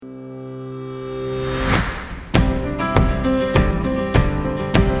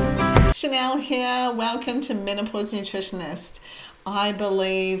Chanel here. Welcome to Menopause Nutritionist. I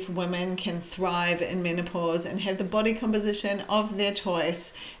believe women can thrive in menopause and have the body composition of their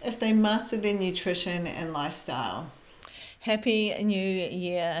choice if they master their nutrition and lifestyle. Happy New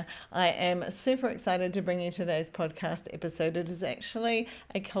Year. I am super excited to bring you today's podcast episode. It is actually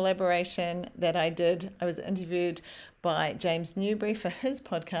a collaboration that I did. I was interviewed by James Newbury for his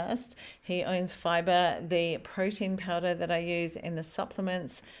podcast. He owns Fiber, the protein powder that I use, and the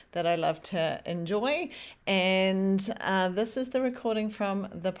supplements that I love to enjoy. And this is the recording from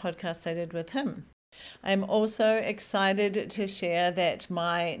the podcast I did with him. I'm also excited to share that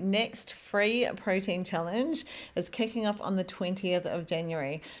my next free protein challenge is kicking off on the 20th of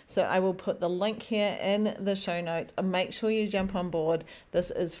January. So I will put the link here in the show notes. Make sure you jump on board.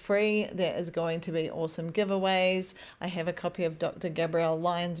 This is free. There is going to be awesome giveaways. I have a copy of Dr. Gabrielle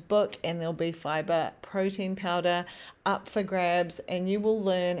Lyon's book, and there'll be fiber protein powder up for grabs, and you will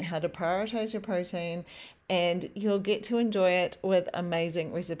learn how to prioritize your protein, and you'll get to enjoy it with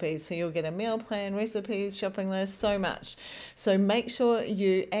amazing recipes. So you'll get a meal plan, recipes, shopping list, so much. So make sure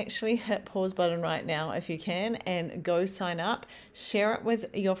you actually hit pause button right now if you can and go sign up, share it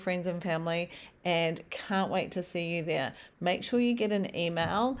with your friends and family, and can't wait to see you there. Make sure you get an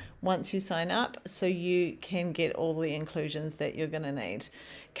email once you sign up so you can get all the inclusions that you're going to need.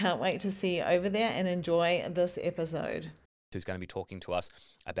 Can't wait to see you over there and enjoy this episode. Who's going to be talking to us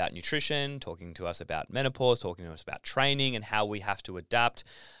about nutrition, talking to us about menopause, talking to us about training and how we have to adapt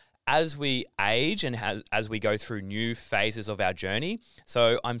as we age and as we go through new phases of our journey.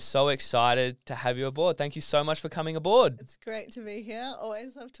 So I'm so excited to have you aboard. Thank you so much for coming aboard. It's great to be here.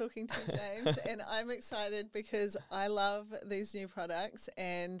 Always love talking to you, James. And I'm excited because I love these new products,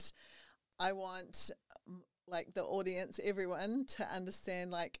 and I want like the audience, everyone, to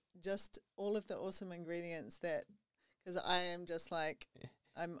understand like just all of the awesome ingredients that, because I am just like,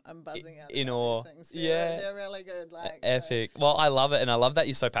 I'm buzzing out in about awe. These things. Yeah, They're really good. Like epic. Well, I love it, and I love that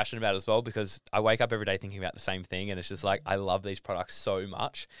you're so passionate about it as well, because I wake up every day thinking about the same thing, and it's just like I love these products so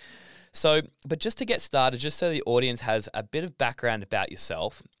much. So, but just to get started, just so the audience has a bit of background about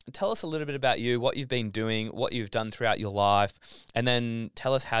yourself, tell us a little bit about you, what you've been doing, what you've done throughout your life, and then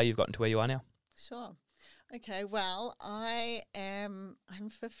tell us how you've gotten to where you are now. Sure. Okay, well, I'm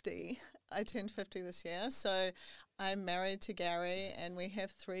 50. I turned 50 this year. So I'm married to Gary, and we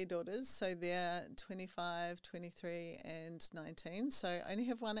have 3 daughters. So they're 25, 23, and 19. So I only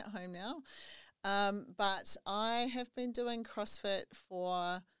have one at home now. But I have been doing CrossFit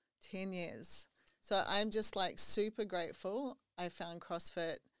for 10 years. So I'm just like super grateful I found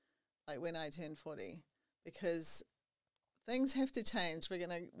CrossFit like when I turned 40, because things have to change.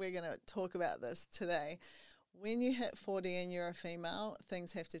 We're gonna talk about this today. When you hit 40 and you're a female,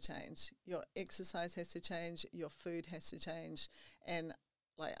 things have to change. Your exercise has to change. Your food has to change. And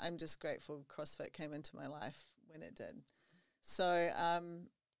like I'm just grateful CrossFit came into my life when it did. So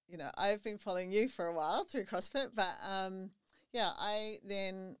I've been following you for a while through CrossFit, but I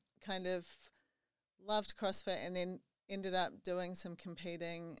then kind of loved CrossFit and then ended up doing some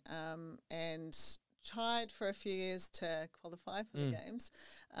competing and tried for a few years to qualify for the games.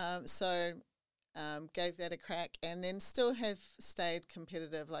 Gave that a crack, and then still have stayed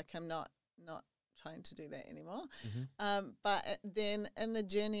competitive. Like I'm not trying to do that anymore. But then in the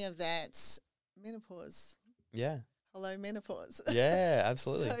journey of that, menopause. Yeah. Hello, menopause. Yeah,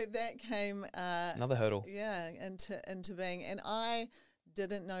 absolutely. So that came another hurdle. Yeah, into being, and I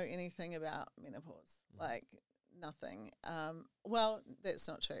didn't know anything about menopause, like nothing. Well, that's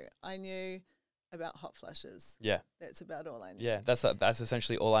not true. I knew about hot flushes. Yeah. That's about all I knew. Yeah, that's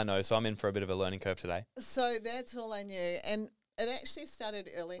essentially all I know. So I'm in for a bit of a learning curve today. So that's all I knew. And it actually started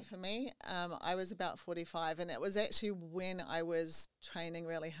early for me. I was about 45, and it was actually when I was training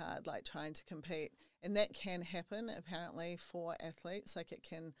really hard, like trying to compete. And that can happen, apparently, for athletes. Like it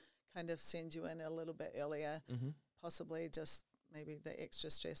can kind of send you in a little bit earlier, possibly just maybe the extra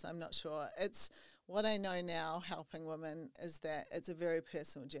stress. I'm not sure. It's what I know now, helping women, is that it's a very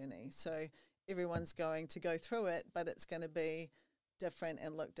personal journey. So everyone's going to go through it, but it's going to be different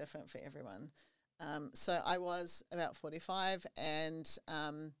and look different for everyone. So I was about 45, and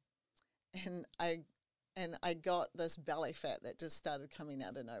I got this belly fat that just started coming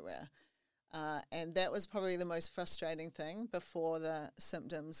out of nowhere. And that was probably the most frustrating thing before the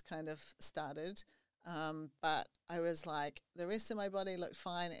symptoms kind of started. But I was like, the rest of my body looked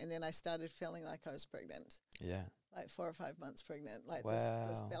fine, and then I started feeling like I was pregnant. Yeah. Like 4 or 5 months pregnant, like wow.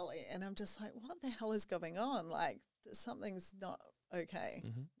 this belly. And I'm just like, what the hell is going on? Like something's not okay.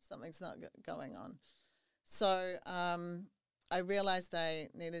 Something's not going on. So I realized I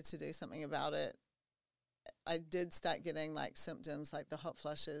needed to do something about it I did start getting like symptoms like the hot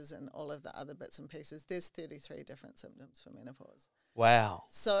flushes and all of the other bits and pieces. There's 33 different symptoms for menopause. Wow.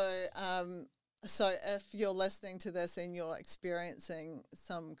 So, so if you're listening to this and you're experiencing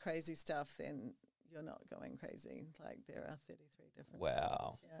some crazy stuff, then you're not going crazy. Like there are 33 different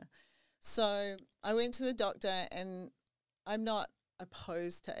Wow. symptoms. Yeah. So I went to the doctor, and I'm not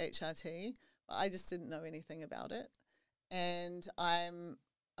opposed to HRT, but I just didn't know anything about it. And I'm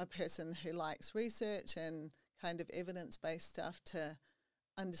a person who likes research and kind of evidence-based stuff to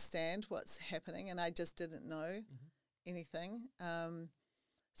understand what's happening, and I just didn't know anything.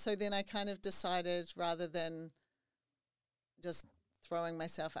 So then I kind of decided, rather than just throwing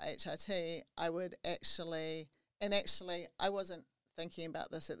myself at HRT, I would actually I wasn't thinking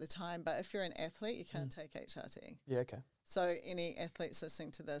about this at the time, but if you're an athlete, you can't take HRT. Yeah, okay. So any athletes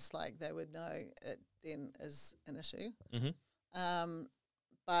listening to this, like, they would know it then is an issue.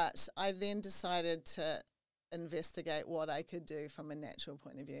 But I then decided to investigate what I could do from a natural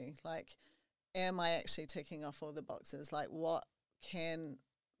point of view. Like, am I actually ticking off all the boxes? Like, what can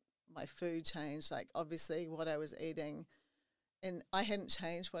my food change? Like, obviously what I was eating, and I hadn't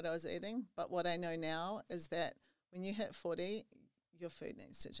changed what I was eating, but what I know now is that when you hit 40, your food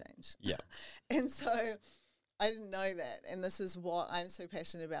needs to change. Yeah. And so I didn't know that. And this is what I'm so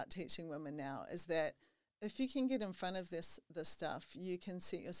passionate about teaching women now, is that if you can get in front of this stuff, you can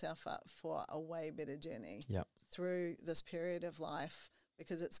set yourself up for a way better journey through this period of life,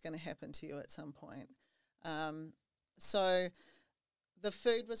 because it's going to happen to you at some point. So the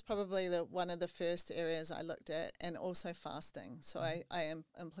food was probably one of the first areas I looked at, and also fasting. So I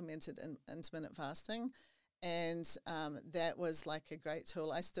implemented intermittent fasting, and that was like a great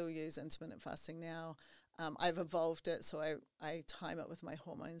tool. I still use intermittent fasting now. I've evolved it, so I time it with my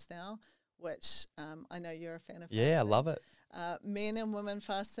hormones now, which I know you're a fan of. Yeah, fasting. I love it. Men and women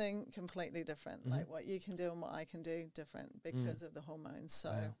fasting, completely different. Like what you can do and what I can do, different because of the hormones.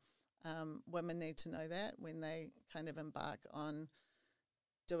 So women need to know that when they kind of embark on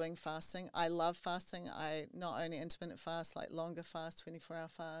doing fasting. I love fasting. I not only intermittent fast, like longer fast, 24-hour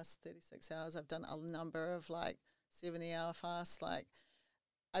fast, 36 hours. I've done a number of like 70-hour fasts. Like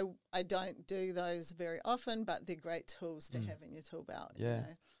I don't do those very often, but they're great tools to have in your tool belt. Yeah. You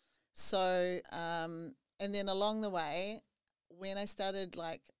know? So, and then along the way, when I started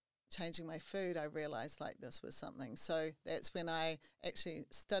like changing my food, I realized like this was something. So that's when I actually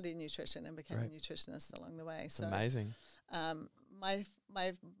studied nutrition and became a nutritionist along the way. So amazing.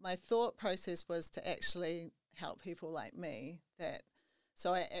 My thought process was to actually help people like me.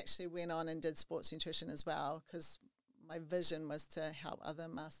 So I actually went on and did sports nutrition as well, because my vision was to help other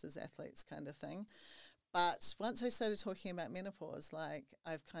masters athletes kind of thing. But once I started talking about menopause, like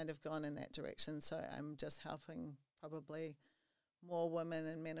I've kind of gone in that direction. So I'm just helping probably more women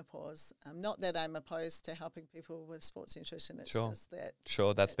in menopause. Not that I'm opposed to helping people with sports nutrition. It's just that.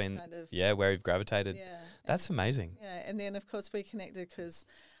 Sure, that's been kind of, where you've gravitated. Yeah, that's amazing. Yeah, and then of course we connected because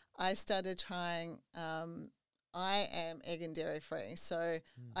I started trying. I am egg and dairy free, so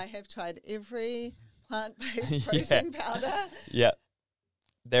I have tried every plant-based protein powder. Yeah,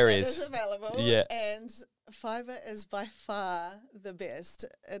 there that is available. Yeah, and fiber is by far the best.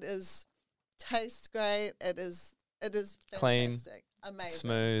 It tastes great. It is fantastic. Clean, amazing,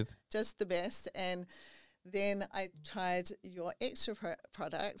 smooth, just the best. And then I tried your extra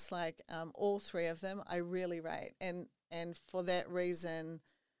products, like all three of them. I really rate, and for that reason,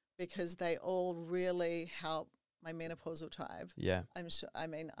 because they all really help my menopausal tribe. Yeah, I'm sure. I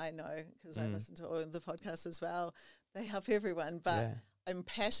mean, I know because I listen to all of the podcasts as well. They help everyone, but I'm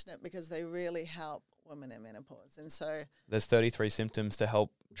passionate because they really help women in menopause. And so there's 33 symptoms to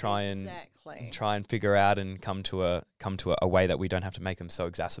help try and figure out and come to a way that we don't have to make them so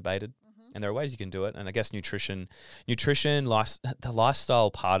exacerbated. And there are ways you can do it. And I guess nutrition, the lifestyle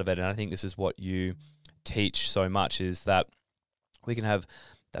part of it, and I think this is what you teach so much, is that we can have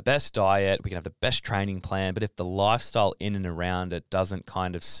the best diet, we can have the best training plan, but if the lifestyle in and around it doesn't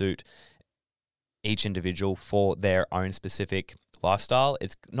kind of suit each individual for their own specific lifestyle,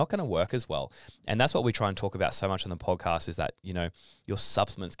 it's not going to work as well. And that's what we try and talk about so much on the podcast, is that, you know, your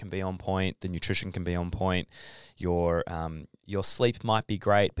supplements can be on point, the nutrition can be on point, your sleep might be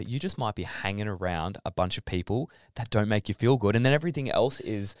great, but you just might be hanging around a bunch of people that don't make you feel good, and then everything else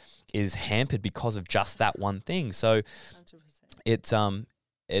is hampered because of just that one thing. So 100%.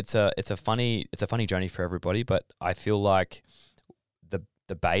 It's a funny journey for everybody, but I feel like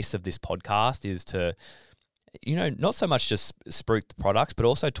the base of this podcast is to, you know, not so much just spruik the products, but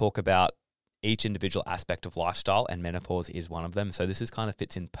also talk about each individual aspect of lifestyle, and menopause is one of them. So this kind of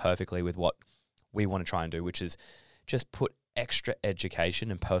fits in perfectly with what we want to try and do, which is just put extra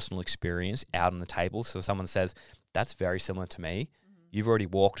education and personal experience out on the table. So someone says, that's very similar to me. You've already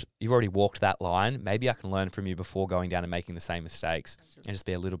walked that line. Maybe I can learn from you before going down and making the same mistakes and just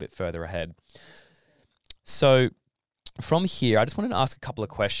be a little bit further ahead. So from here, I just wanted to ask a couple of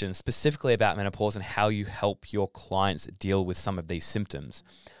questions specifically about menopause and how you help your clients deal with some of these symptoms.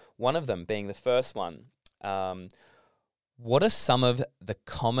 One of them being the first one, what are some of the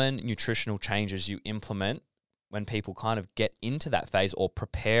common nutritional changes you implement when people kind of get into that phase or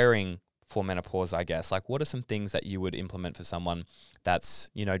preparing for menopause, I guess? Like, what are some things that you would implement for someone that's,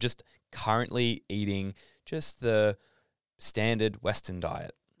 just currently eating just the standard Western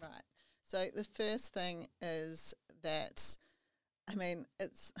diet? Right. So the first thing is that,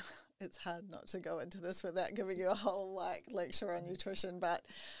 it's hard not to go into this without giving you a whole lecture on nutrition, but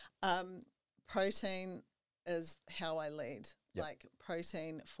protein is how I lead,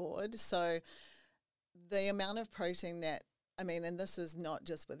 protein forward. So the amount of protein that, and this is not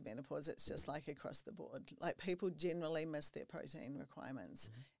just with menopause, it's just across the board. People generally miss their protein requirements.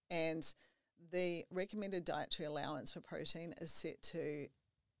 And the recommended dietary allowance for protein is set to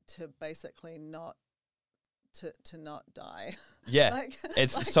basically not die. Yeah,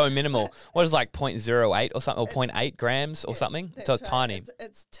 it's so minimal. What is 0.08 or something, or 0.8 grams or something? So it's tiny.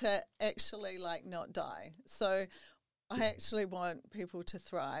 It's to actually not die. So I actually want people to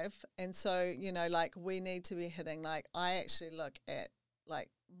thrive. And so, we need to be hitting, I actually look at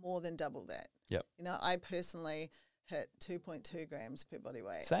more than double that. Yep. I personally hit 2.2 grams per body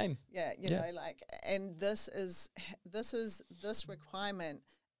weight. Same. Yeah, and this requirement,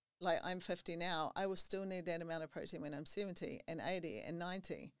 I'm 50 now, I will still need that amount of protein when I'm 70 and 80 and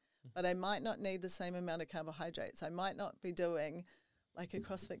 90. But I might not need the same amount of carbohydrates. I might not be doing a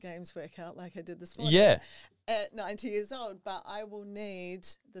CrossFit Games workout like I did this morning at 90 years old, but I will need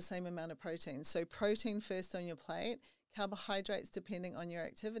the same amount of protein. So protein first on your plate, carbohydrates depending on your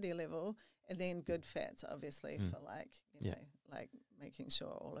activity level, and then good fats, obviously, for making sure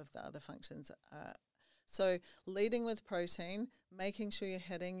all of the other functions are. So leading with protein, making sure you're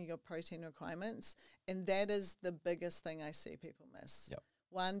hitting your protein requirements, and that is the biggest thing I see people miss. Yep.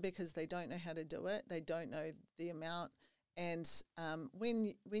 One, because they don't know how to do it. They don't know the amount. And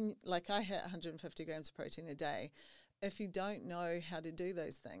when I hit 150 grams of protein a day, if you don't know how to do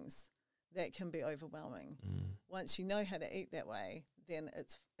those things, that can be overwhelming. Once you know how to eat that way, then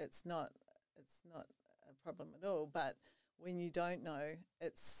it's not a problem at all. But when you don't know,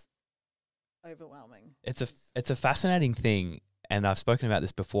 it's overwhelming. It's a fascinating thing, and I've spoken about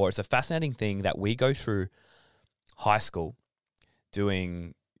this before. It's a fascinating thing that we go through high school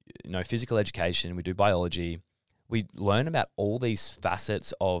doing physical education, we do biology, we learn about all these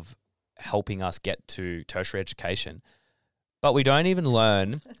facets of helping us get to tertiary education, but we don't even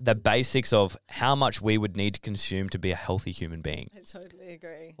learn the basics of how much we would need to consume to be a healthy human being. I totally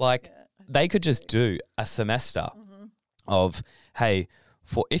agree. They could just do a semester of, hey,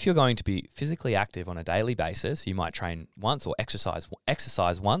 for if you're going to be physically active on a daily basis, you might train once or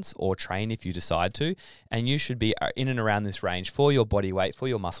exercise once, or train if you decide to, and you should be in and around this range for your body weight, for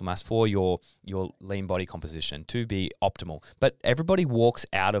your muscle mass, for your lean body composition to be optimal. But everybody walks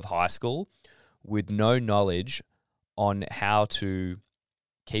out of high school with no knowledge on how to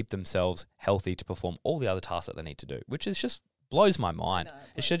keep themselves healthy to perform all the other tasks that they need to do, which is just blows my mind.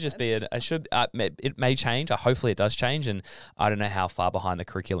 It should just be it may change. Hopefully it does change, and I don't know how far behind the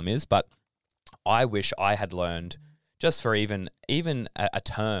curriculum is, but I wish I had learned just for even a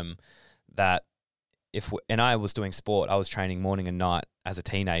term that and I was doing sport, I was training morning and night as a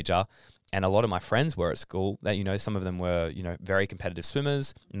teenager, and a lot of my friends were at school that, some of them were, very competitive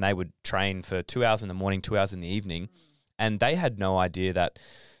swimmers, and they would train for 2 hours in the morning, 2 hours in the evening, and they had no idea that,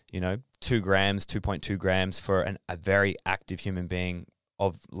 2 grams, 2.2 grams for a very active human being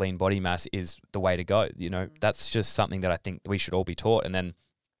of lean body mass is the way to go. That's just something that I think we should all be taught, and then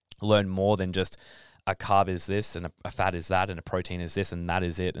learn more than just a carb is this and a fat is that and a protein is this and that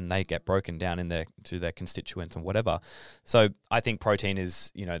is it, and they get broken down to their constituents and whatever. So I think protein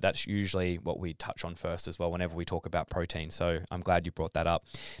is, that's usually what we touch on first as well whenever we talk about protein. So I'm glad you brought that up.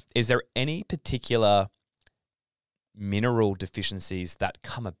 Is there any particular mineral deficiencies that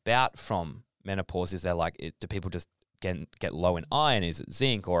come about from menopause? Is there do people just get low in iron? Is it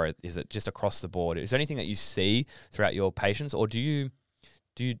zinc, or is it just across the board? Is there anything that you see throughout your patients, or do you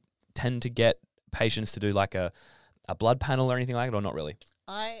tend to get patients to do a blood panel or anything like it, or not really?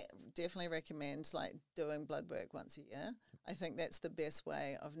 I definitely recommend doing blood work once a year. I think that's the best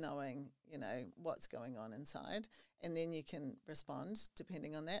way of knowing, what's going on inside, and then you can respond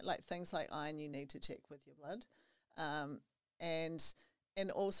depending on that. Things like iron, you need to check with your blood.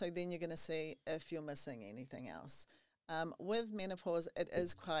 And also then you're going to see if you're missing anything else. With menopause, it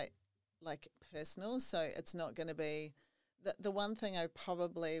is quite like personal, so it's not going to be the one thing I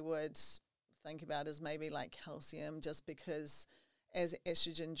probably would think about is maybe like calcium, just because as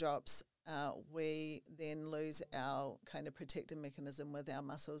estrogen drops, we then lose our kind of protective mechanism with our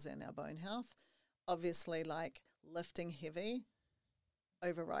muscles and our bone health. Obviously, like lifting heavy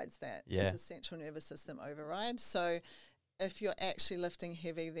overrides that. Yeah. It's a central nervous system override. So if you're actually lifting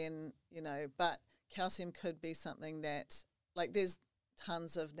heavy, then, but calcium could be something that, like, there's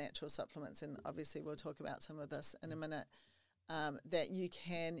tons of natural supplements, and obviously we'll talk about some of this in a minute, that you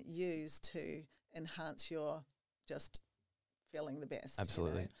can use to enhance your just feeling the best.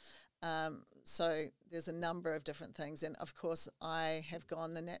 Absolutely. So there's a number of different things, and of course I have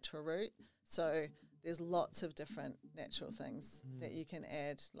gone the natural route, so there's lots of different natural things that you can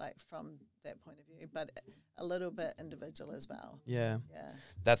add, like, from that point of view, but a little bit individual as well. Yeah. Yeah.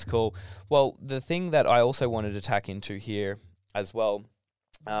 That's cool. Well, the thing that I also wanted to tack into here as well,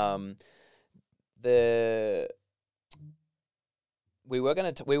 we were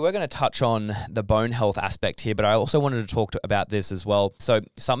going to touch on the bone health aspect here, but I also wanted to talk about this as well. So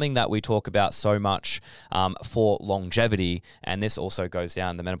something that we talk about so much for longevity, and this also goes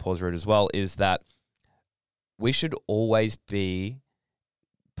down the menopause route as well, is that we should always be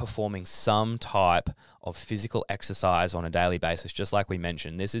performing some type of physical exercise on a daily basis. Just like we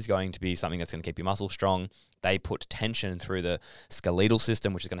mentioned, this is going to be something that's going to keep your muscles strong. They put tension through the skeletal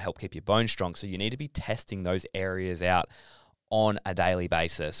system, which is going to help keep your bones strong. So you need to be testing those areas out on a daily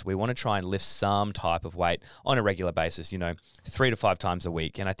basis. We want to try and lift some type of weight on a regular basis, 3 to 5 times a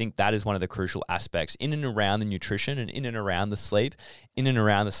week. And I think that is one of the crucial aspects in and around the nutrition and in and around the sleep, in and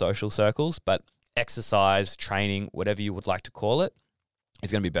around the social circles. But exercise, training, whatever you would like to call it, is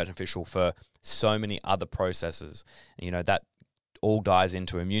going to be beneficial for so many other processes. That all dives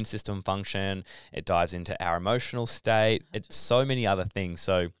into immune system function. It dives into our emotional state. It's so many other things.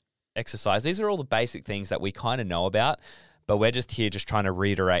 So exercise, these are all the basic things that we kind of know about, but we're just here just trying to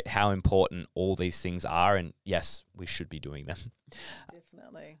reiterate how important all these things are. And yes, we should be doing them.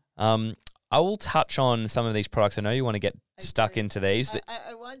 Definitely. I will touch on some of these products. I know you want to get stuck into these.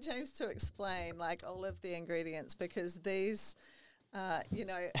 I want James to explain, like, all of the ingredients, because these, I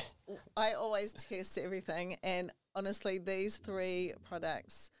always test everything. And honestly, these 3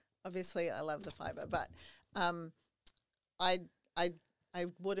 products, obviously I love the fiber, but I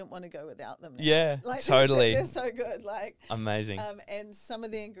wouldn't want to go without them now. Yeah, like, totally. They're so good. Like, amazing. And some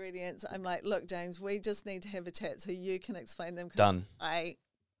of the ingredients, I'm like, look, James, we just need to have a chat so you can explain them. Done.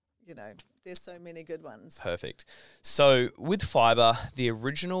 There's so many good ones. Perfect. So with fiber, the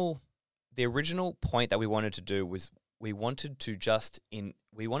original point that we wanted to do was we wanted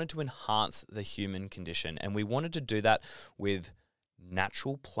to enhance the human condition, and we wanted to do that with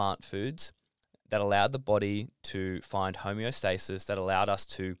natural plant foods that allowed the body to find homeostasis, that allowed us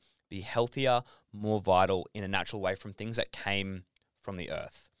to be healthier, more vital in a natural way from things that came from the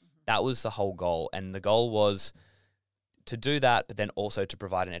earth. Mm-hmm. That was the whole goal. And the goal was to do that, but then also to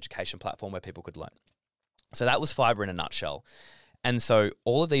provide an education platform where people could learn. So that was fiber in a nutshell. And so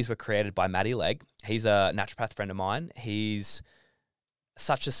all of these were created by Matty Legg. He's a naturopath friend of mine. He's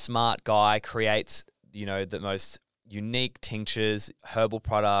such a smart guy, creates, the most unique tinctures, herbal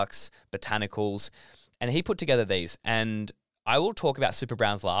products, botanicals, and he put together these. And I will talk about Super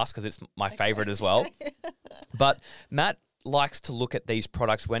Browns last because it's my favorite as well. But Matt likes to look at these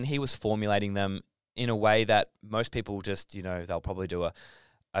products when he was formulating them in a way that most people just, they'll probably do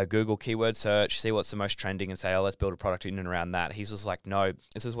a Google keyword search, see what's the most trending and say, oh, let's build a product in and around that. He's just like, no,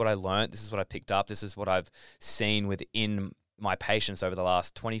 this is what I learned. This is what I picked up. This is what I've seen within my patients over the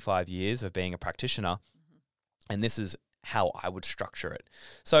last 25 years of being a practitioner. And this is how I would structure it.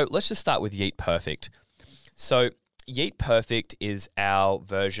 So let's just start with Yeet Perfect. So Yeet Perfect is our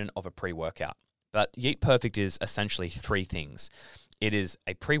version of a pre-workout. But Yeet Perfect is essentially 3 things. It is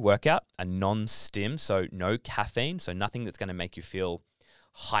a pre-workout, a non-stim, so no caffeine, so nothing that's going to make you feel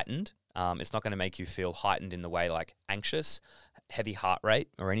heightened. It's not going to make you feel heightened in the way like anxious, heavy heart rate,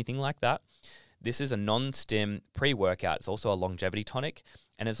 or anything like that. This is a non-stim pre-workout. It's also a longevity tonic,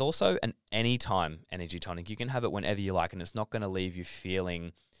 and it's also an anytime energy tonic. You can have it whenever you like, and it's not going to leave you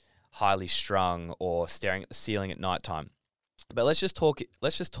feeling highly strung or staring at the ceiling at nighttime. But let's just talk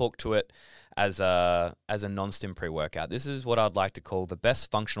to it as a non-stim pre-workout. This is what I'd like to call the best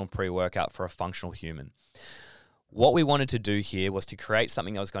functional pre-workout for a functional human. What we wanted to do here was to create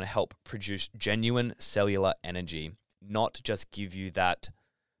something that was going to help produce genuine cellular energy, not just give you that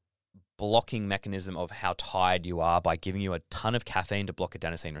blocking mechanism of how tired you are by giving you a ton of caffeine to block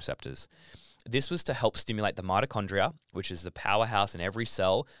adenosine receptors. This was to help stimulate the mitochondria, which is the powerhouse in every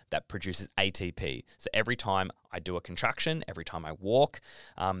cell that produces ATP. So every time I do a contraction, every time I walk,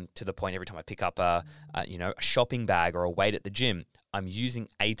 to the point every time I pick up a shopping bag or a weight at the gym, I'm using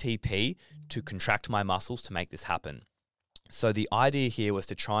ATP to contract my muscles to make this happen. So the idea here was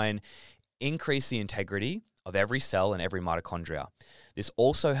to try and increase the integrity of every cell and every mitochondria. This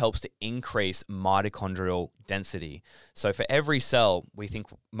also helps to increase mitochondrial density. So for every cell, we think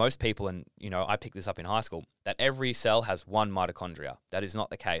most people, and I picked this up in high school, that every cell has one mitochondria. That is not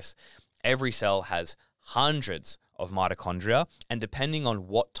the case. Every cell has hundreds of mitochondria, and depending on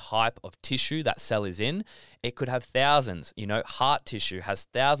what type of tissue that cell is in, it could have thousands. Heart tissue has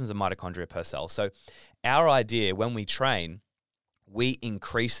thousands of mitochondria per cell. So our idea when we train, we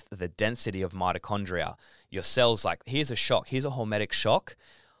increase the density of mitochondria. Your cells, like, here's a shock, here's a hormetic shock.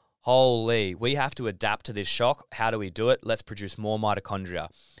 Holy, we have to adapt to this shock. How do we do it? Let's produce more mitochondria.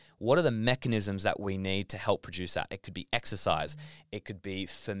 What are the mechanisms that we need to help produce that? It could be exercise. It could be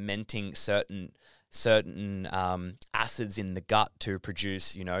fermenting certain acids in the gut to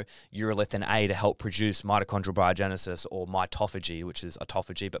produce, urolithin A to help produce mitochondrial biogenesis, or mitophagy, which is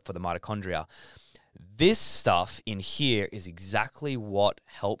autophagy, but for the mitochondria. This stuff in here is exactly what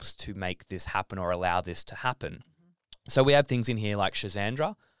helps to make this happen or allow this to happen. So we have things in here like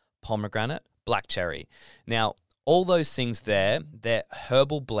schizandra, pomegranate, black cherry. Now, all those things there, they're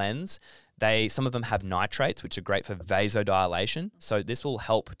herbal blends. Some of them have nitrates, which are great for vasodilation. So this will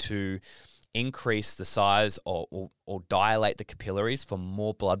help to increase the size or dilate the capillaries for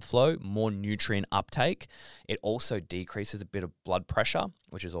more blood flow, more nutrient uptake. It also decreases a bit of blood pressure,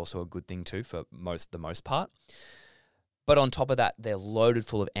 which is also a good thing too for the most part. But on top of that, they're loaded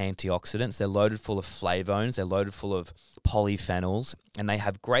full of antioxidants, they're loaded full of flavones, they're loaded full of polyphenols, and they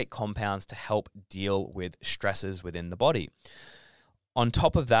have great compounds to help deal with stresses within the body. On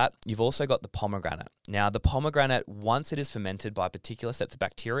top of that, you've also got the pomegranate. Now, the pomegranate, once it is fermented by particular sets of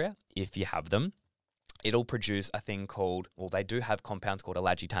bacteria, if you have them, it'll produce a thing called, they do have compounds called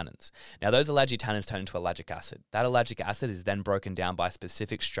allagitannins. Now, those allagitannins turn into ellagic acid. That ellagic acid is then broken down by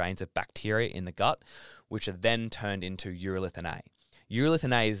specific strains of bacteria in the gut, which are then turned into urolithin A.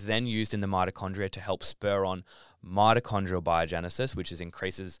 Urolithin A is then used in the mitochondria to help spur on mitochondrial biogenesis, which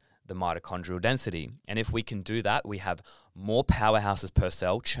increases the mitochondrial density. And if we can do that, we have more powerhouses per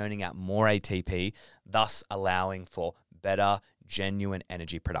cell, churning out more ATP, thus allowing for better, genuine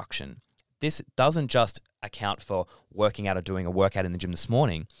energy production. This doesn't just account for working out or doing a workout in the gym this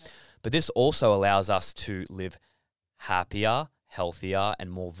morning, but this also allows us to live happier, healthier,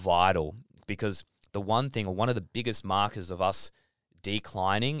 and more vital, because the one thing, or one of the biggest markers of us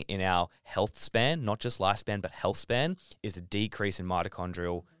declining in our health span, not just lifespan, but health span, is a decrease in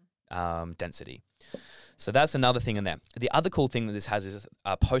mitochondrial density. So that's another thing in there. The other cool thing that this has is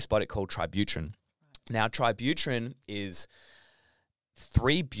a postbiotic called tributrin. Now, tributrin is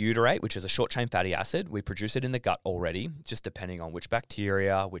 3-butyrate, which is a short-chain fatty acid. We produce it in the gut already, just depending on which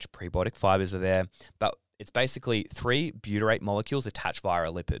bacteria, which prebiotic fibers are there. But it's basically 3-butyrate molecules attached via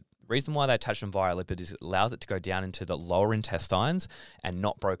a lipid. The reason why they attach them via a lipid is it allows it to go down into the lower intestines and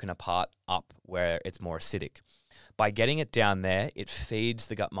not broken apart up where it's more acidic. By getting it down there, it feeds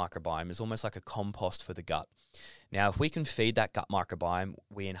the gut microbiome. It's almost like a compost for the gut. Now, if we can feed that gut microbiome,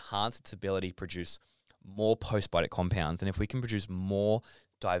 we enhance its ability to produce more postbiotic compounds. And if we can produce more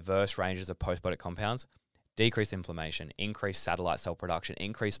diverse ranges of postbiotic compounds, decrease inflammation, increase satellite cell production,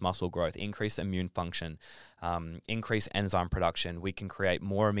 increase muscle growth, increase immune function, increase enzyme production, we can create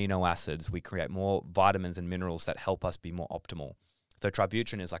more amino acids, we create more vitamins and minerals that help us be more optimal. So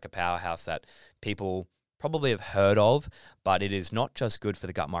tributrin is like a powerhouse that people probably have heard of, but it is not just good for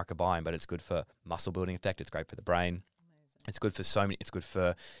the gut microbiome, but it's good for muscle building effect. It's great for the brain. It's good for it's good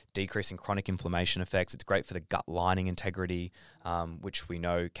for decreasing chronic inflammation effects. It's great for the gut lining integrity, which we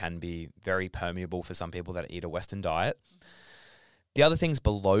know can be very permeable for some people that eat a Western diet. The other things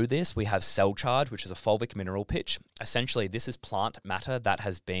below this, we have cell charge, which is a fulvic mineral pitch. Essentially, this is plant matter that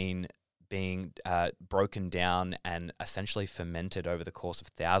has been being broken down and essentially fermented over the course of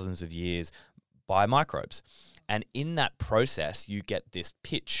thousands of years by microbes. And in that process, you get this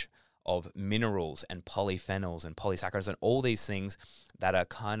pitch of minerals and polyphenols and polysaccharides and all these things that are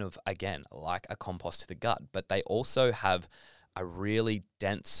kind of, again, like a compost to the gut, but they also have a really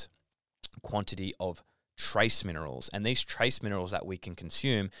dense quantity of trace minerals. And these trace minerals that we can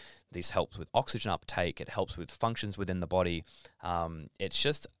consume, this helps with oxygen uptake, it helps with functions within the body. It's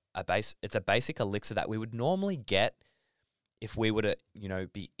just it's a basic elixir that we would normally get if we were to,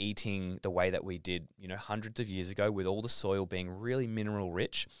 be eating the way that we did, hundreds of years ago, with all the soil being really mineral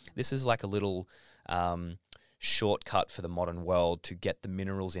rich. This is like a little shortcut for the modern world to get the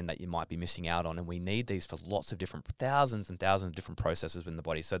minerals in that you might be missing out on. And we need these for lots of different, thousands and thousands of different processes in the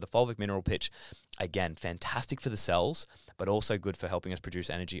body. So the fulvic mineral pitch, again, fantastic for the cells, but also good for helping us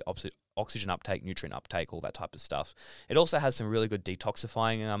produce energy, oxygen uptake, nutrient uptake, all that type of stuff. It also has some really good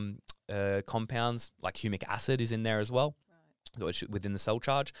detoxifying compounds, like humic acid is in there as well, which within the cell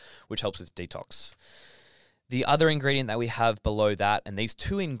charge, which helps with detox. The other ingredient that we have below that, and these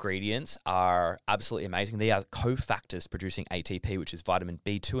two ingredients are absolutely amazing. They are cofactors producing ATP, which is vitamin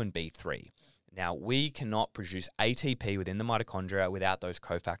B2 and B3. Now, we cannot produce ATP within the mitochondria without those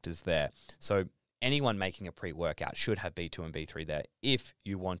cofactors there. So anyone making a pre-workout should have B2 and B3 there if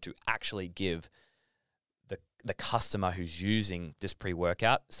you want to actually give the customer who's using this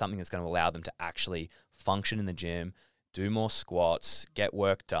pre-workout something that's going to allow them to actually function in the gym, do more squats, get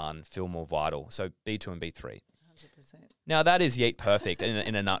work done, feel more vital. So B2 and B3. 100%. Now that is Yeet perfect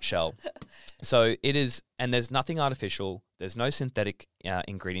in a nutshell. So it is, and there's nothing artificial. There's no synthetic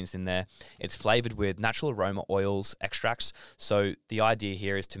ingredients in there. It's flavored with natural aroma oils, extracts. So the idea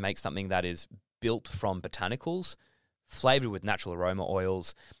here is to make something that is built from botanicals, flavored with natural aroma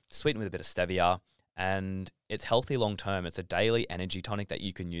oils, sweetened with a bit of stevia, and it's healthy long term. It's a daily energy tonic that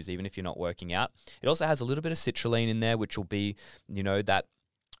you can use even if you're not working out. It also has a little bit of citrulline in there, which will be, that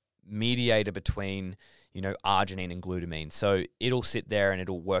mediator between, arginine and glutamine. So it'll sit there and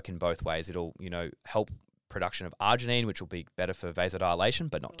it'll work in both ways. It'll, help production of arginine, which will be better for vasodilation,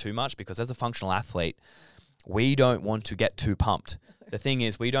 but not too much, because as a functional athlete, we don't want to get too pumped. The thing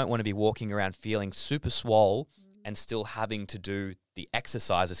is, we don't want to be walking around feeling super swole and still having to do the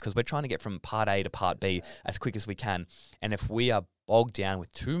exercises, because we're trying to get from part A to part B as quick as we can. And if we are bogged down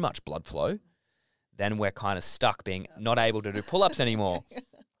with too much blood flow, then we're kind of stuck being not able to do pull-ups anymore.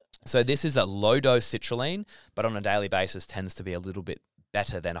 So this is a low-dose citrulline, but on a daily basis tends to be a little bit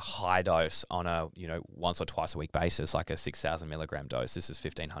better than a high dose on a, once or twice a week basis, like a 6,000 milligram dose. This is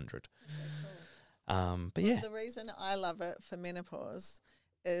 1,500. But yeah. The reason I love it for menopause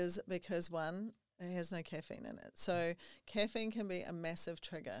is because, one, it has no caffeine in it. So caffeine can be a massive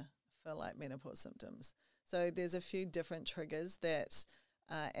trigger for like menopause symptoms. So there's a few different triggers that,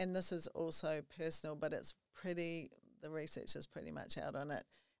 and this is also personal, but the research is pretty much out on it.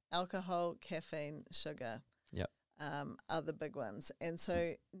 Alcohol, caffeine, sugar are the big ones. And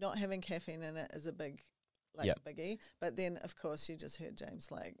so not having caffeine in it is a biggie. But then, of course, you just heard James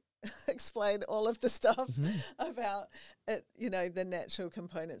explain all of the stuff about it, the natural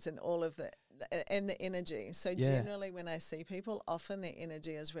components and all of that, and the energy. So generally when I see people, often their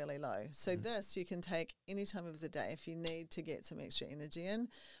energy is really low. So this you can take any time of the day if you need to get some extra energy in,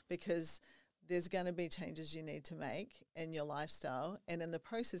 because there's going to be changes you need to make in your lifestyle. And in the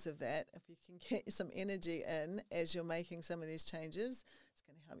process of that, if you can get some energy in as you're making some of these changes, it's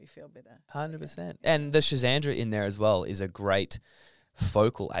going to help you feel better. 100%. And the Schizandra in there as well is a great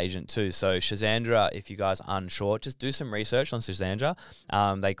focal agent too. So Schizandra, if you guys are unsure, just do some research on Schizandra.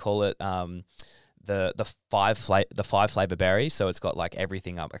 They call it the five flavor berry. So it's got like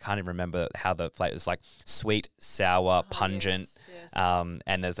everything up. I can't even remember how the flavor is, like sweet, sour, pungent. Yes.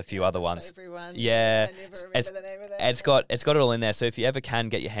 And there's a few other ones. Yeah, I never remember the name of that. It's got it all in there. So if you ever can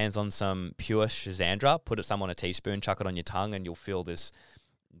get your hands on some pure Schizandra, put some on a teaspoon, chuck it on your tongue, and you'll feel this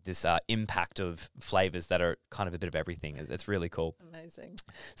impact of flavors that are kind of a bit of everything. It's really cool. Amazing.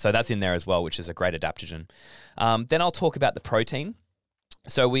 So that's in there as well, which is a great adaptogen. Then I'll talk about the protein.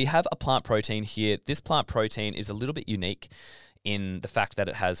 So we have a plant protein here. This plant protein is a little bit unique in the fact that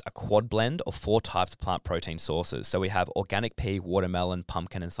it has a quad blend of 4 types of plant protein sources. So we have organic pea, watermelon,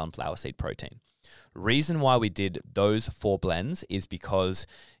 pumpkin, and sunflower seed protein. Reason why we did those 4 blends is because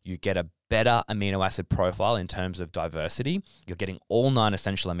you get a better amino acid profile in terms of diversity. You're getting all 9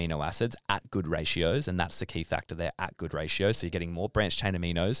 essential amino acids at good ratios, and that's the key factor there, at good ratios. So you're getting more branched chain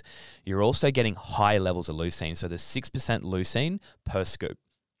aminos. You're also getting high levels of leucine. So there's 6% leucine per scoop.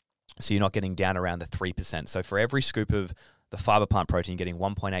 So you're not getting down around the 3%. So for every scoop of the fiber plant protein, you're getting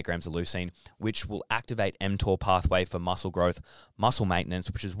 1.8 grams of leucine, which will activate mTOR pathway for muscle growth, muscle maintenance,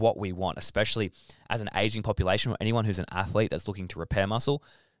 which is what we want, especially as an aging population or anyone who's an athlete that's looking to repair muscle.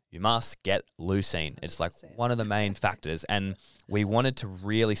 You must get leucine. It's like one of the main factors. And we wanted to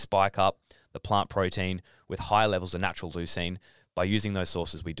really spike up the plant protein with high levels of natural leucine. By using those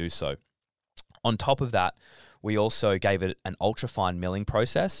sources, we do so. On top of that, we also gave it an ultra-fine milling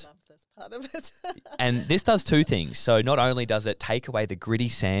process. Part of it. And this does 2 things. So not only does it take away the gritty,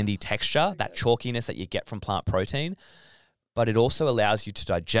 sandy texture, that chalkiness that you get from plant protein, but it also allows you to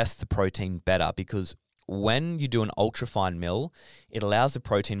digest the protein better, because when you do an ultrafine mill, it allows the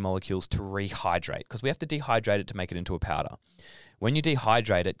protein molecules to rehydrate because we have to dehydrate it to make it into a powder. When you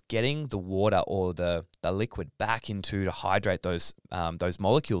dehydrate it, getting the water or the liquid back into to hydrate those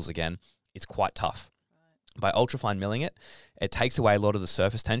molecules again is quite tough. By ultrafine milling it, it takes away a lot of the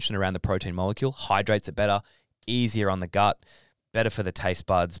surface tension around the protein molecule, hydrates it better, easier on the gut, better for the taste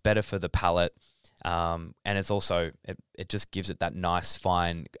buds, better for the palate. And it's also, it just gives it that nice,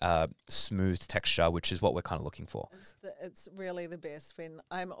 fine, smooth texture, which is what we're kind of looking for. It's really the best when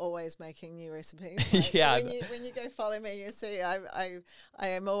I'm always making new recipes. Like, yeah. When you go follow me, you see I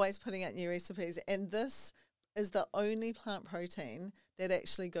am always putting out new recipes. And this is the only plant protein that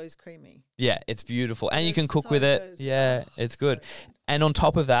actually goes creamy. Yeah, it's beautiful. And you can cook with it. Good. Yeah, it's good. So good. And on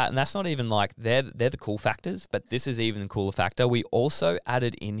top of that, and that's not even like, they're the cool factors, but this is even a cooler factor. We also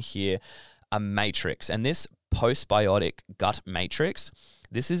added in here a matrix, and this postbiotic gut matrix,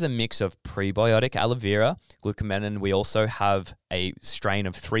 this is a mix of prebiotic aloe vera, glucosamine. We also have a strain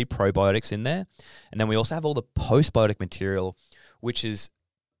of 3 probiotics in there. And then we also have all the postbiotic material, which is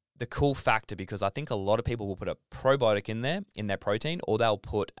the cool factor, because I think a lot of people will put a probiotic in there, in their protein, or they'll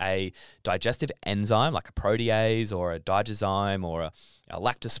put a digestive enzyme like a protease or a digozyme or a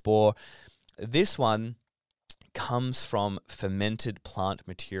lactospore. This one comes from fermented plant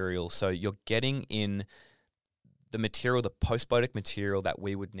material. So you're getting in the material, the postbiotic material that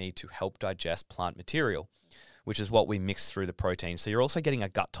we would need to help digest plant material, which is what we mix through the protein. So you're also getting a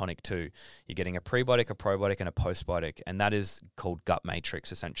gut tonic too. You're getting a prebiotic, a probiotic, and a postbiotic, and that is called gut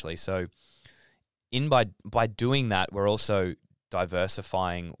matrix essentially. So by doing that, we're also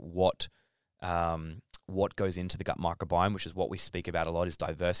diversifying what goes into the gut microbiome, which is what we speak about a lot. Is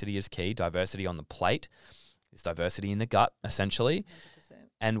diversity is key. Diversity on the plate is diversity in the gut essentially, 100%.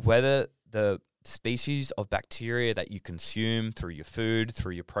 and whether the species of bacteria that you consume through your food,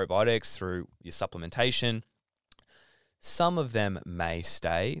 through your probiotics, through your supplementation, some of them may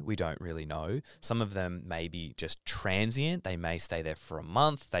stay. We don't really know. Some of them may be just transient. They may stay there for a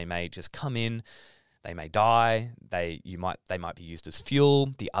month. They may just come in. They may die. They might be used as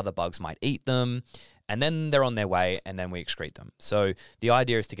fuel. The other bugs might eat them, and then they're on their way, and then we excrete them. So the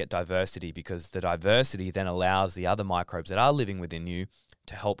idea is to get diversity, because the diversity then allows the other microbes that are living within you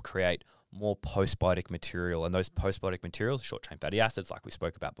to help create more postbiotic material, and those postbiotic materials, short-chain fatty acids, like we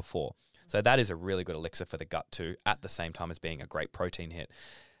spoke about before. So that is a really good elixir for the gut too, at the same time as being a great protein hit.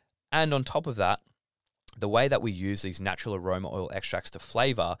 And on top of that, the way that we use these natural aroma oil extracts to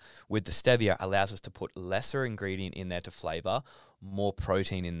flavor with the stevia allows us to put lesser ingredient in there to flavor, more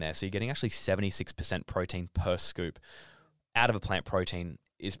protein in there. So you're getting actually 76% protein per scoop out of a plant protein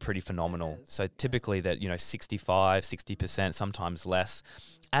is pretty phenomenal. So typically that, 65, 60%, sometimes less.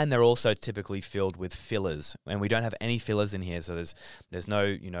 And they're also typically filled with fillers, and we don't have any fillers in here. So there's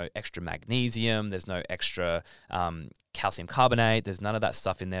no, extra magnesium, there's no extra calcium carbonate, there's none of that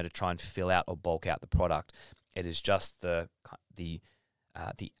stuff in there to try and fill out or bulk out the product. It is just the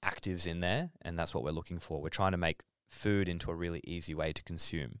actives in there, and that's what we're looking for. We're trying to make food into a really easy way to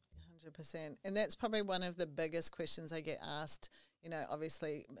consume. 100%. And that's probably one of the biggest questions I get asked.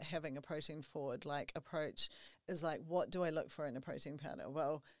 Obviously having a protein forward approach is what do I look for in a protein powder?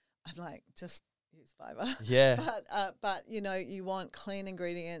 Well, I'm just use fiber. Yeah. But you want clean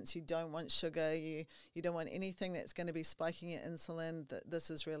ingredients. You don't want sugar. You don't want anything that's going to be spiking your insulin. This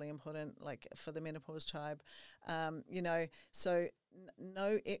is really important, for the menopause tribe. So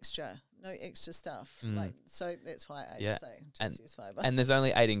no extra stuff. So that's why I say just use fiber. And there's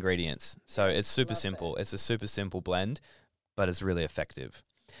only 8 ingredients, so it's super simple. That. It's a super simple blend, but it's really effective.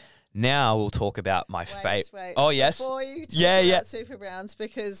 Now we'll talk about my favorite. Oh yes, before you talk about Super Browns,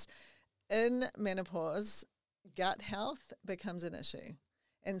 because in menopause, gut health becomes an issue.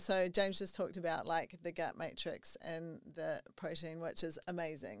 And so James just talked about the gut matrix and the protein, which is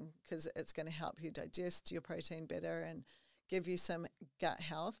amazing because it's going to help you digest your protein better and give you some gut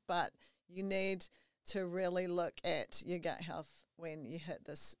health. But you need to really look at your gut health when you hit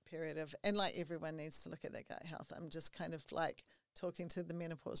this period of, and everyone needs to look at their gut health. I'm just kind of talking to the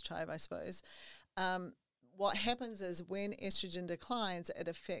menopause tribe, I suppose. What happens is when estrogen declines, it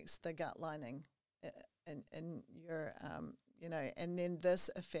affects the gut lining in your, and then this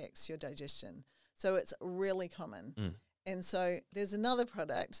affects your digestion. So it's really common. And so there's another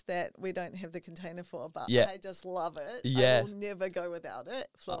product that we don't have the container for, but I just love it. I will never go without it,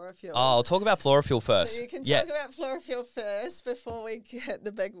 Florafuel. I'll talk about Florafuel first. So you can talk about Florafuel first before we get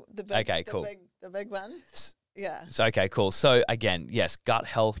the big okay, cool. the big one. Yeah. So, okay, cool. So again, yes, gut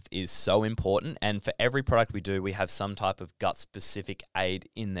health is so important, and for every product we do, we have some type of gut-specific aid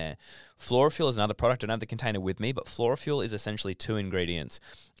in there. Florafuel is another product. I don't have the container with me, but Florafuel is essentially 2 ingredients.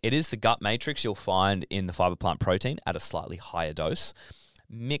 It is the gut matrix you'll find in the fiber plant protein at a slightly higher dose,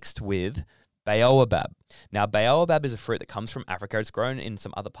 mixed with baobab. Now, baobab is a fruit that comes from Africa. It's grown in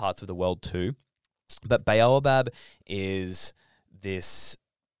some other parts of the world too, but baobab is this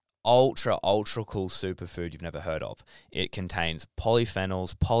ultra cool superfood you've never heard of. It contains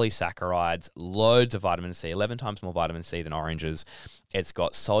polyphenols, polysaccharides, loads of vitamin C, 11 times more vitamin C than oranges. It's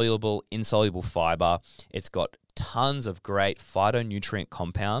got soluble, insoluble fiber. It's got tons of great phytonutrient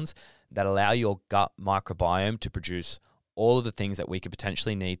compounds that allow your gut microbiome to produce all of the things that we could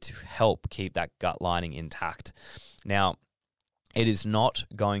potentially need to help keep that gut lining intact. Now, it is not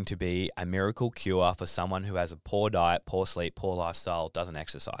going to be a miracle cure for someone who has a poor diet, poor sleep, poor lifestyle, doesn't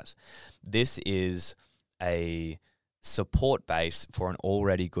exercise. This is a support base for an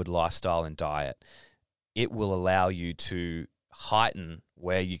already good lifestyle and diet. It will allow you to heighten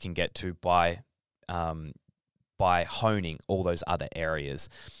where you can get to by honing all those other areas.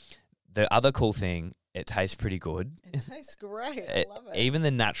 The other cool thing, it tastes pretty good. It tastes great. I love it. Even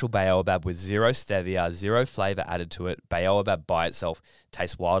the natural baobab with zero stevia, zero flavor added to it, baobab by itself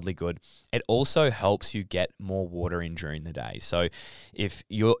tastes wildly good. It also helps you get more water in during the day. So if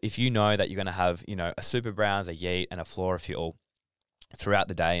you know that you're going to have, a Super Browns, a Yeet, and a Florafuel throughout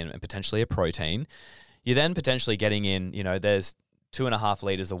the day and potentially a protein, you're then potentially getting in, there's 2.5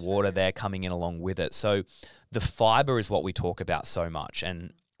 liters of water there coming in along with it. So the fiber is what we talk about so much.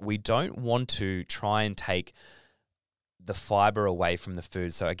 And we don't want to try and take the fiber away from the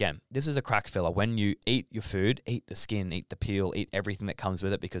food. So again, this is a crack filler. When you eat your food, eat the skin, eat the peel, eat everything that comes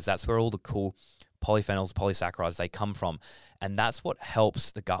with it, because that's where all the cool polyphenols, polysaccharides, they come from. And that's what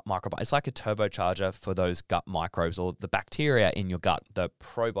helps the gut microbiome. It's like a turbocharger for those gut microbes or the bacteria in your gut, the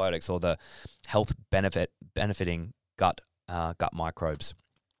probiotics or the health benefiting gut microbes.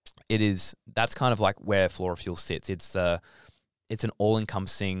 That's kind of like where Florafuel sits. It's an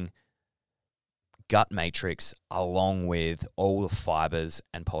all-encompassing gut matrix along with all the fibers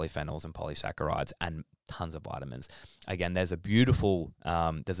and polyphenols and polysaccharides and tons of vitamins. Again, there's a beautiful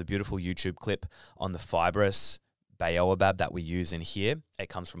YouTube clip on the fibrous baobab that we use in here. It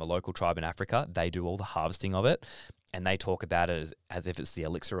comes from a local tribe in Africa. They do all the harvesting of it, and they talk about it as if it's the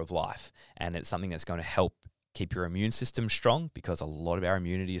elixir of life, and it's something that's going to help keep your immune system strong, because a lot of our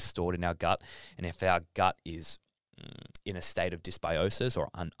immunity is stored in our gut, and if our gut is in a state of dysbiosis or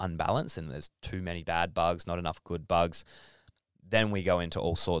unbalance, and there's too many bad bugs, not enough good bugs, then we go into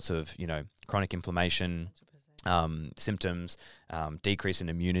all sorts of, chronic inflammation, symptoms, decrease in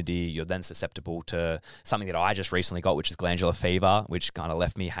immunity. You're then susceptible to something that I just recently got, which is glandular fever, which kind of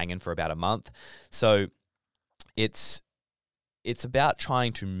left me hanging for about a month. So it's about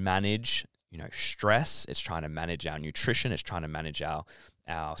trying to manage, stress. It's trying to manage our nutrition. It's trying to manage our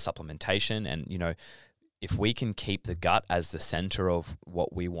supplementation. And, if we can keep the gut as the center of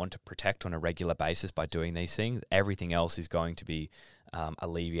what we want to protect on a regular basis by doing these things, everything else is going to be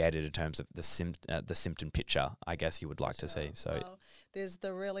alleviated in terms of the symptom picture, I guess you would like to see. So there's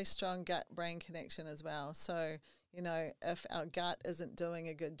the really strong gut-brain connection as well. So, if our gut isn't doing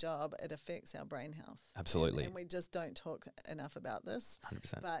a good job, it affects our brain health. Absolutely. And we just don't talk enough about this.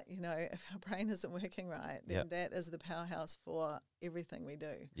 100%. But, if our brain isn't working right, then that is the powerhouse for everything we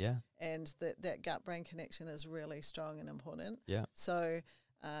do. Yeah. And that gut-brain connection is really strong and important. Yeah. So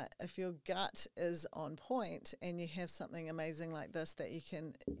if your gut is on point and you have something amazing like this that you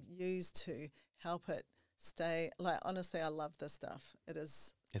can use to help it stay, honestly, I love this stuff.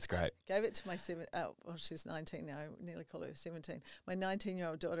 It's great. I gave it to my she's 19 now, I nearly call her 17. My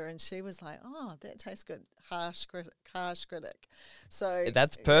 19-year-old daughter, and she was like, "Oh, that tastes good." Harsh critic. So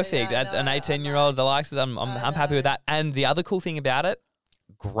that's perfect. Yeah, an 18-year-old that likes it. I'm happy with that. And the other cool thing about it,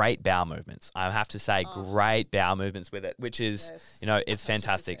 great bowel movements. I have to say, great bowel movements with it, which is, it's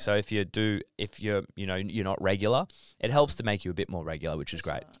fantastic. 100%. So if you're not regular, it helps to make you a bit more regular, which is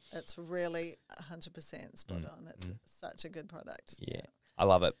great. It's really 100% spot on. It's such a good product. Yeah. I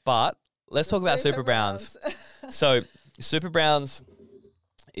love it. But let's talk about Super Browns. So Super Browns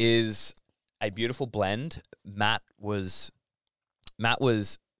is a beautiful blend. Matt was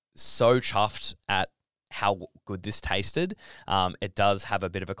so chuffed at how good this tasted. It does have a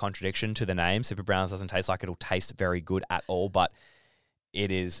bit of a contradiction to the name. Super Browns doesn't taste like it'll taste very good at all, but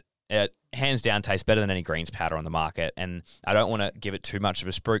it hands down tastes better than any greens powder on the market. And I don't want to give it too much of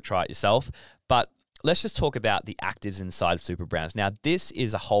a spruik. Try it yourself. But let's just talk about the actives inside Super Browns. Now, this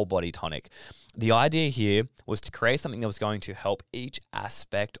is a whole body tonic. The idea here was to create something that was going to help each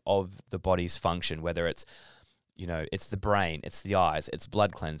aspect of the body's function, whether it's it's the brain, it's the eyes, it's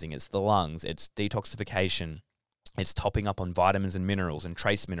blood cleansing, it's the lungs, it's detoxification, it's topping up on vitamins and minerals and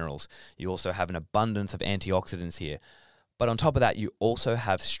trace minerals. You also have an abundance of antioxidants here. But on top of that, you also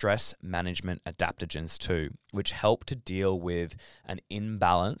have stress management adaptogens too, which help to deal with an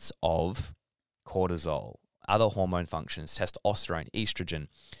imbalance of cortisol, other hormone functions, testosterone, estrogen.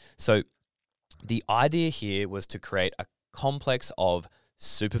 So the idea here was to create a complex of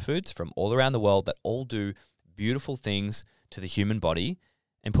superfoods from all around the world that all do beautiful things to the human body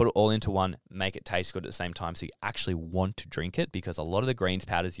and put it all into one, make it taste good at the same time so you actually want to drink it, because a lot of the greens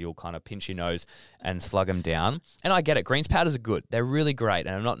powders, you'll kind of pinch your nose and slug them down. And I get it. Greens powders are good. They're really great,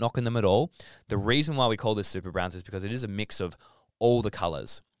 and I'm not knocking them at all. The reason why we call this Super Browns is because it is a mix of all the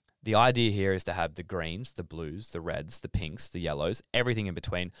colors. The idea here is to have the greens, the blues, the reds, the pinks, the yellows, everything in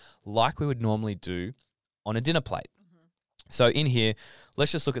between, like we would normally do on a dinner plate. So in here,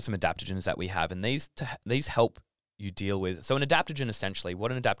 let's just look at some adaptogens that we have, and these help you deal with. So an adaptogen, essentially,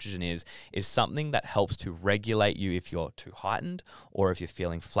 what an adaptogen is something that helps to regulate you if you're too heightened or if you're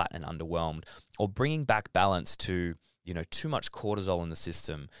feeling flat and underwhelmed, or bringing back balance to, too much cortisol in the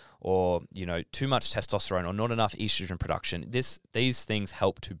system, or, too much testosterone or not enough estrogen production. These things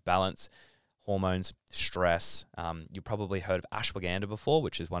help to balance hormones, stress. You probably heard of ashwagandha before,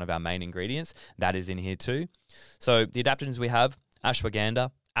 which is one of our main ingredients. That is in here too. So the adaptogens we have, ashwagandha,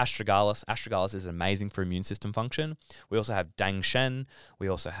 astragalus. Astragalus is amazing for immune system function. We also have dangshen. We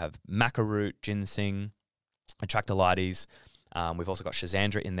also have maca root, ginseng, atractylides. We've also got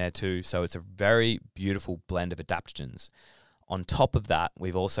schizandra in there too. So it's a very beautiful blend of adaptogens. On top of that,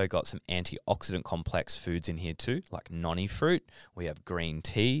 we've also got some antioxidant complex foods in here too, like noni fruit. We have green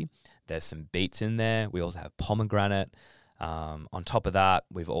tea. There's some beets in there. We also have pomegranate. On top of that,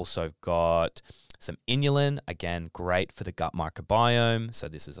 we've also got some inulin, again, great for the gut microbiome. So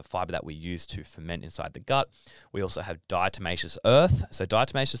this is a fiber that we use to ferment inside the gut. We also have diatomaceous earth. So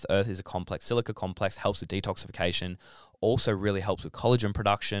diatomaceous earth is a complex, silica complex, helps with detoxification, also really helps with collagen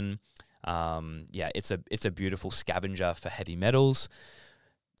production. It's a beautiful scavenger for heavy metals.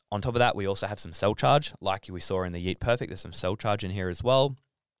 On top of that, we also have some cell charge, like we saw in the Yeet Perfect. There's some cell charge in here as well.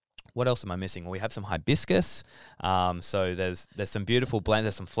 What else am I missing? Well, we have some hibiscus. So there's some beautiful blends.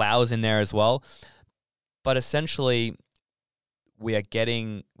 There's some flowers in there as well. But essentially, we're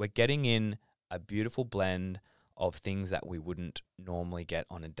getting in a beautiful blend of things that we wouldn't normally get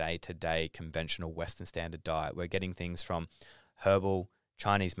on a day-to-day conventional Western standard diet. We're getting things from herbal,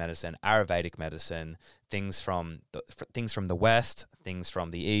 Chinese medicine, Ayurvedic medicine, things from the West, things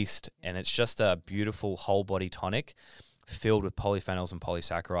from the East, and it's just a beautiful whole body tonic filled with polyphenols and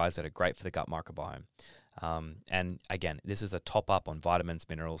polysaccharides that are great for the gut microbiome. And again, this is a top up on vitamins,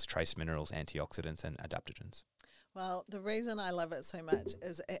 minerals, trace minerals, antioxidants, and adaptogens. Well, the reason I love it so much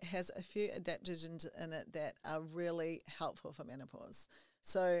is it has a few adaptogens in it that are really helpful for menopause.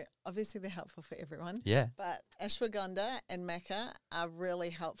 So obviously they're helpful for everyone. Yeah. But ashwagandha and maca are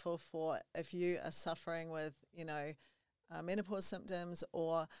really helpful for if you are suffering with, menopause symptoms,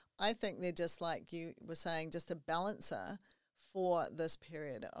 or I think they're just like you were saying, just a balancer for this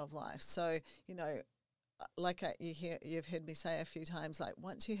period of life. So, you've heard me say a few times, like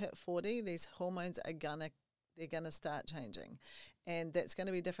once you hit 40, these hormones they're gonna start changing, and that's going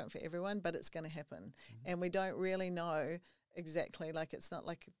to be different for everyone, but it's going to happen. Mm-hmm. And we don't really know exactly, like it's not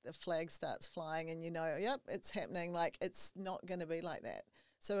like the flag starts flying and yep, it's happening. Like it's not going to be like that.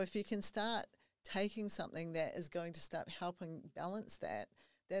 So if you can start taking something that is going to start helping balance that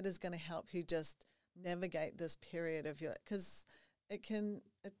is going to help you just navigate this period of your, because it can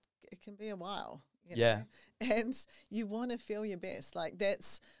be a while. Yeah. And you want to feel your best. Like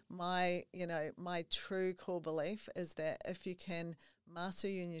that's my true core belief is that if you can master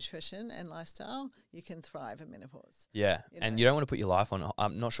your nutrition and lifestyle, you can thrive in menopause. Yeah. And you don't want to put your life on.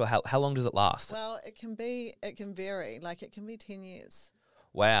 I'm not sure how long does it last? Well, it can vary. Like it can be 10 years.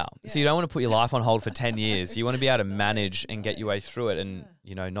 Wow. Yeah. So you don't want to put your life on hold for 10 years. You want to be able to manage and get your way through it, and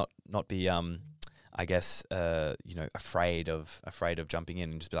not be afraid of jumping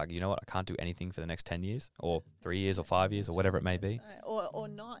in and just be like, you know what, I can't do anything for the next 10 years or 3 years or 5 years or whatever it may be. Right. Or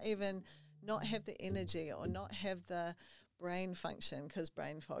not have the energy or not have the brain function, because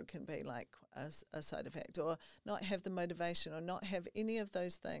brain fog can be like a side effect, or not have the motivation or not have any of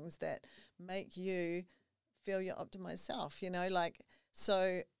those things that make you feel your optimized self,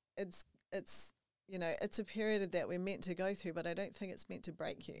 so it's it's a period that we're meant to go through, but I don't think it's meant to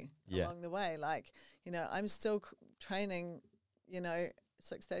break you along the way. Like, I'm still training,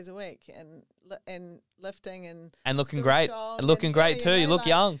 6 days a week and lifting and looking great and looking great too. You look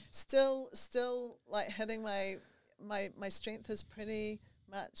young. Still like hitting my strength is pretty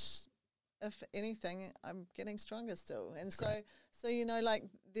much if anything, I'm getting stronger still. And so, great. so, you know, like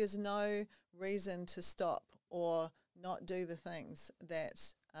there's no reason to stop or not do the things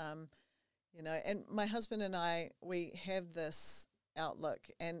that, you know, and my husband and I, we have this outlook,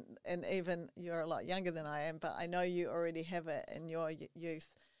 and even you're a lot younger than I am, but I know you already have it in your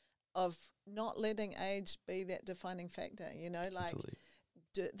youth, of not letting age be that defining factor, you know, like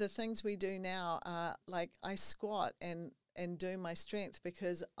the things we do now are like I squat and do my strength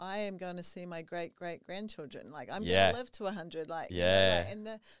because I am going to see my great-great-grandchildren. Like I'm going to live to 100, like, you know, like, and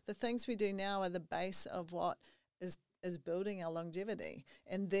the things we do now are the base of what is building our longevity.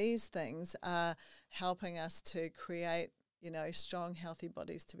 And these things are helping us to create, you know, strong, healthy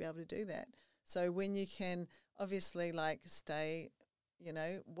bodies to be able to do that. So when you can obviously like stay, you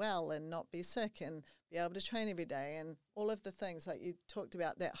know, well and not be sick and be able to train every day and all of the things like you talked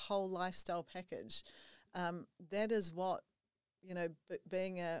about, that whole lifestyle package, that is what, you know,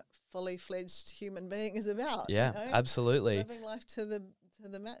 being a fully fledged human being is about. Yeah, you know? absolutely. Living life to the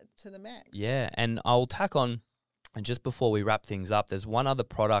max. Yeah, and I'll tack on. And just before we wrap things up, there's one other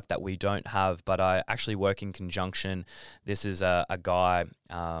product that we don't have, but I actually work in conjunction. This is a guy,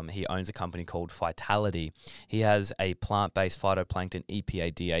 he owns a company called Vitality. He has a plant-based phytoplankton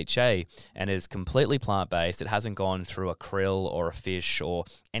EPA DHA, and it is completely plant-based. It hasn't gone through a krill or a fish or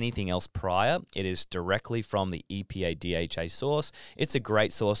anything else prior. It is directly from the EPA DHA source. It's a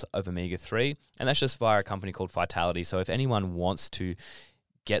great source of omega-3, and that's just via a company called Vitality. So if anyone wants to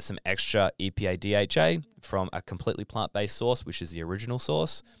get some extra EPA DHA from a completely plant-based source, which is the original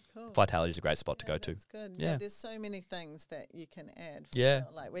source, Cool. Vitality is a great spot to go to. That's good. Yeah. There's so many things that you can add. Yeah.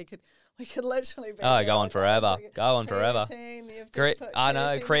 Sure. Like we could literally be go on forever. Go on forever. I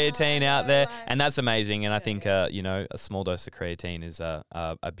know, creatine out there, like, and that's amazing. And I think, you know, a small dose of creatine is a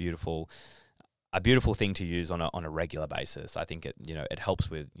beautiful thing to use on a regular basis. I think it helps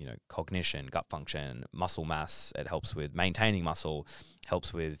with, you know, cognition, gut function, muscle mass. It helps with maintaining muscle,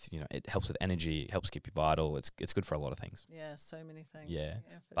 helps with energy, helps keep you vital. It's good for a lot of things. Yeah, so many things. Yeah,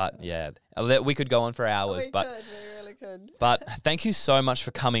 for sure. We could go on for hours, we really could. But thank you so much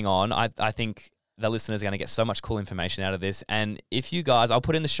for coming on. I think the listeners are going to get so much cool information out of this. And if you guys, I'll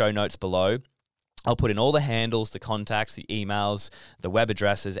put in the show notes below. I'll put in all the handles, the contacts, the emails, the web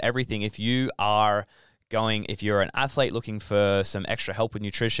addresses, everything. If you're an athlete looking for some extra help with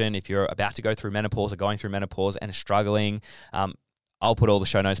nutrition, if you're about to go through menopause or going through menopause and struggling, I'll put all the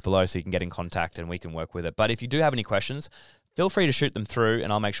show notes below so you can get in contact and we can work with it. But if you do have any questions, feel free to shoot them through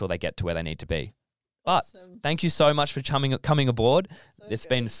and I'll make sure they get to where they need to be. But thank you so much for coming aboard. It's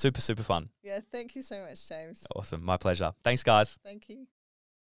been super, super fun. Yeah, thank you so much, James. Awesome. My pleasure. Thanks, guys. Thank you.